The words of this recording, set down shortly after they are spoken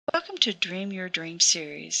to Dream Your Dream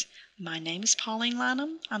series. My name is Pauline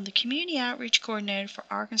Linam. I'm the Community Outreach Coordinator for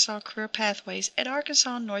Arkansas Career Pathways at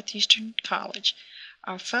Arkansas Northeastern College.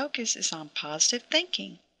 Our focus is on positive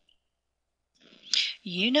thinking.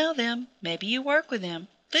 You know them, maybe you work with them,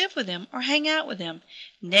 live with them, or hang out with them.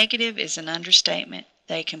 Negative is an understatement.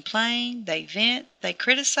 They complain, they vent, they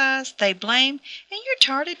criticize, they blame, and you're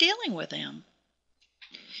tired of dealing with them.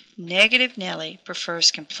 Negative Nellie prefers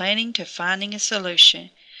complaining to finding a solution.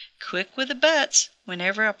 Quick with the buts,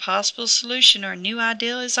 whenever a possible solution or a new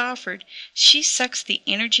idea is offered, she sucks the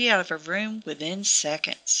energy out of a room within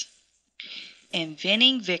seconds.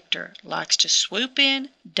 Inventing Victor likes to swoop in,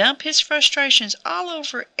 dump his frustrations all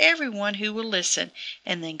over everyone who will listen,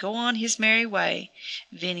 and then go on his merry way.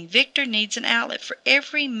 Venting Victor needs an outlet for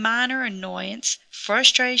every minor annoyance,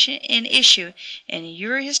 frustration, and issue, and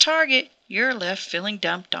you're his target, you're left feeling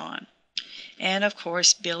dumped on. And of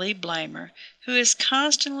course, Billy Blamer, who is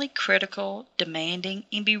constantly critical, demanding,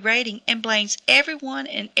 and berating, and blames everyone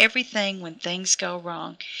and everything when things go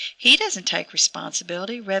wrong. He doesn't take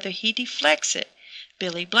responsibility, rather he deflects it.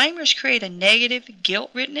 Billy Blamers create a negative,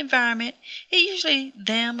 guilt-ridden environment, usually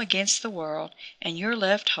them against the world, and you're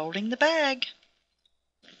left holding the bag.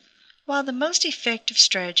 While the most effective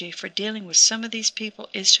strategy for dealing with some of these people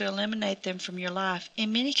is to eliminate them from your life,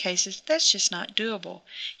 in many cases that's just not doable.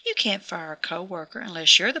 You can't fire a coworker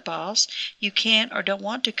unless you're the boss. You can't or don't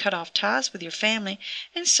want to cut off ties with your family,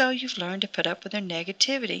 and so you've learned to put up with their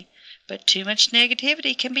negativity. But too much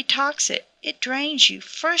negativity can be toxic. It drains you,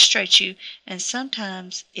 frustrates you, and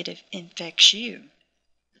sometimes it infects you.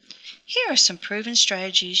 Here are some proven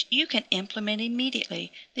strategies you can implement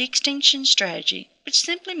immediately. The extinction strategy, which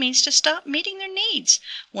simply means to stop meeting their needs.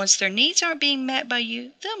 Once their needs aren't being met by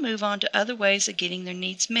you, they'll move on to other ways of getting their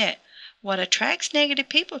needs met. What attracts negative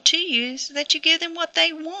people to you is that you give them what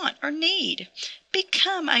they want or need.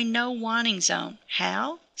 Become a no-whining zone.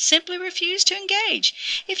 How? Simply refuse to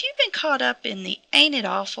engage. If you've been caught up in the ain't it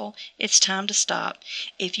awful, it's time to stop.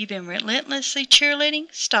 If you've been relentlessly cheerleading,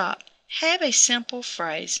 stop. Have a simple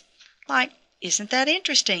phrase. Like, isn't that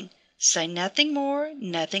interesting? Say nothing more,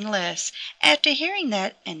 nothing less. After hearing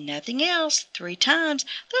that and nothing else 3 times,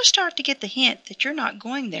 they'll start to get the hint that you're not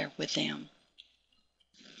going there with them.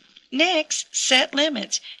 Next, set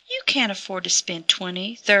limits. You can't afford to spend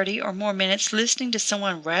 20, 30, or more minutes listening to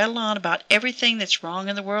someone rattle on about everything that's wrong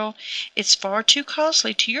in the world. It's far too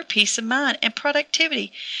costly to your peace of mind and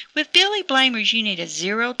productivity. With Billy Blamers, you need a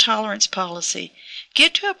zero-tolerance policy.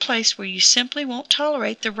 Get to a place where you simply won't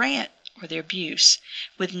tolerate the rant or the abuse.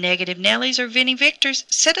 With negative Nellies or venting Victors,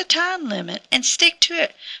 set a time limit and stick to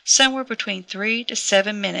it, somewhere between 3 to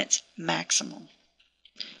 7 minutes maximum.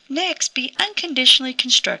 Next, be unconditionally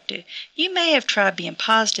constructive. You may have tried being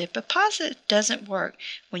positive, but positive doesn't work.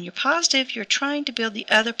 When you're positive, you're trying to build the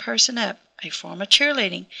other person up, a form of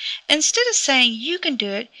cheerleading. Instead of saying, you can do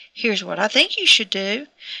it, here's what I think you should do,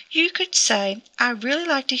 you could say, I'd really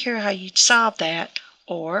like to hear how you'd solve that.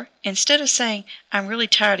 Or, instead of saying, I'm really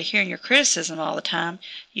tired of hearing your criticism all the time,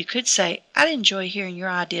 you could say, I'd enjoy hearing your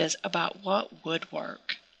ideas about what would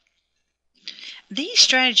work. These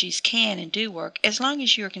strategies can and do work as long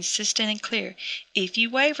as you are consistent and clear. If you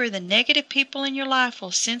waver, the negative people in your life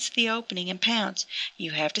will sense the opening and pounce.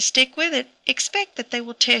 You have to stick with it. Expect that they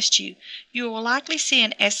will test you. You will likely see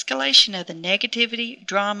an escalation of the negativity,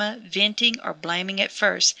 drama, venting, or blaming at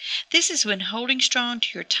first. This is when holding strong to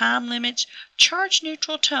your time limits,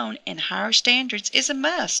 charge-neutral tone, and higher standards is a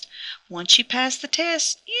must. Once you pass the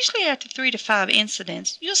test, usually after 3 to 5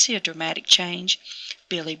 incidents, you'll see a dramatic change.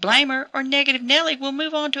 Billy Blamer or negative Nellie will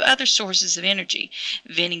move on to other sources of energy.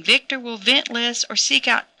 Venting Victor will vent less or seek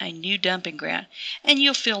out a new dumping ground, and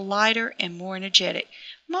you'll feel lighter and more energetic.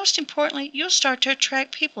 Most importantly, you'll start to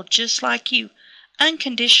attract people just like you,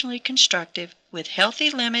 unconditionally constructive, with healthy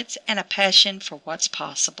limits and a passion for what's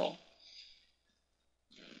possible.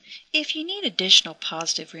 If you need additional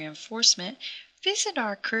positive reinforcement, visit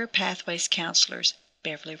our Career Pathways counselors,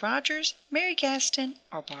 Beverly Rogers, Mary Gaston,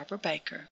 or Barbara Baker.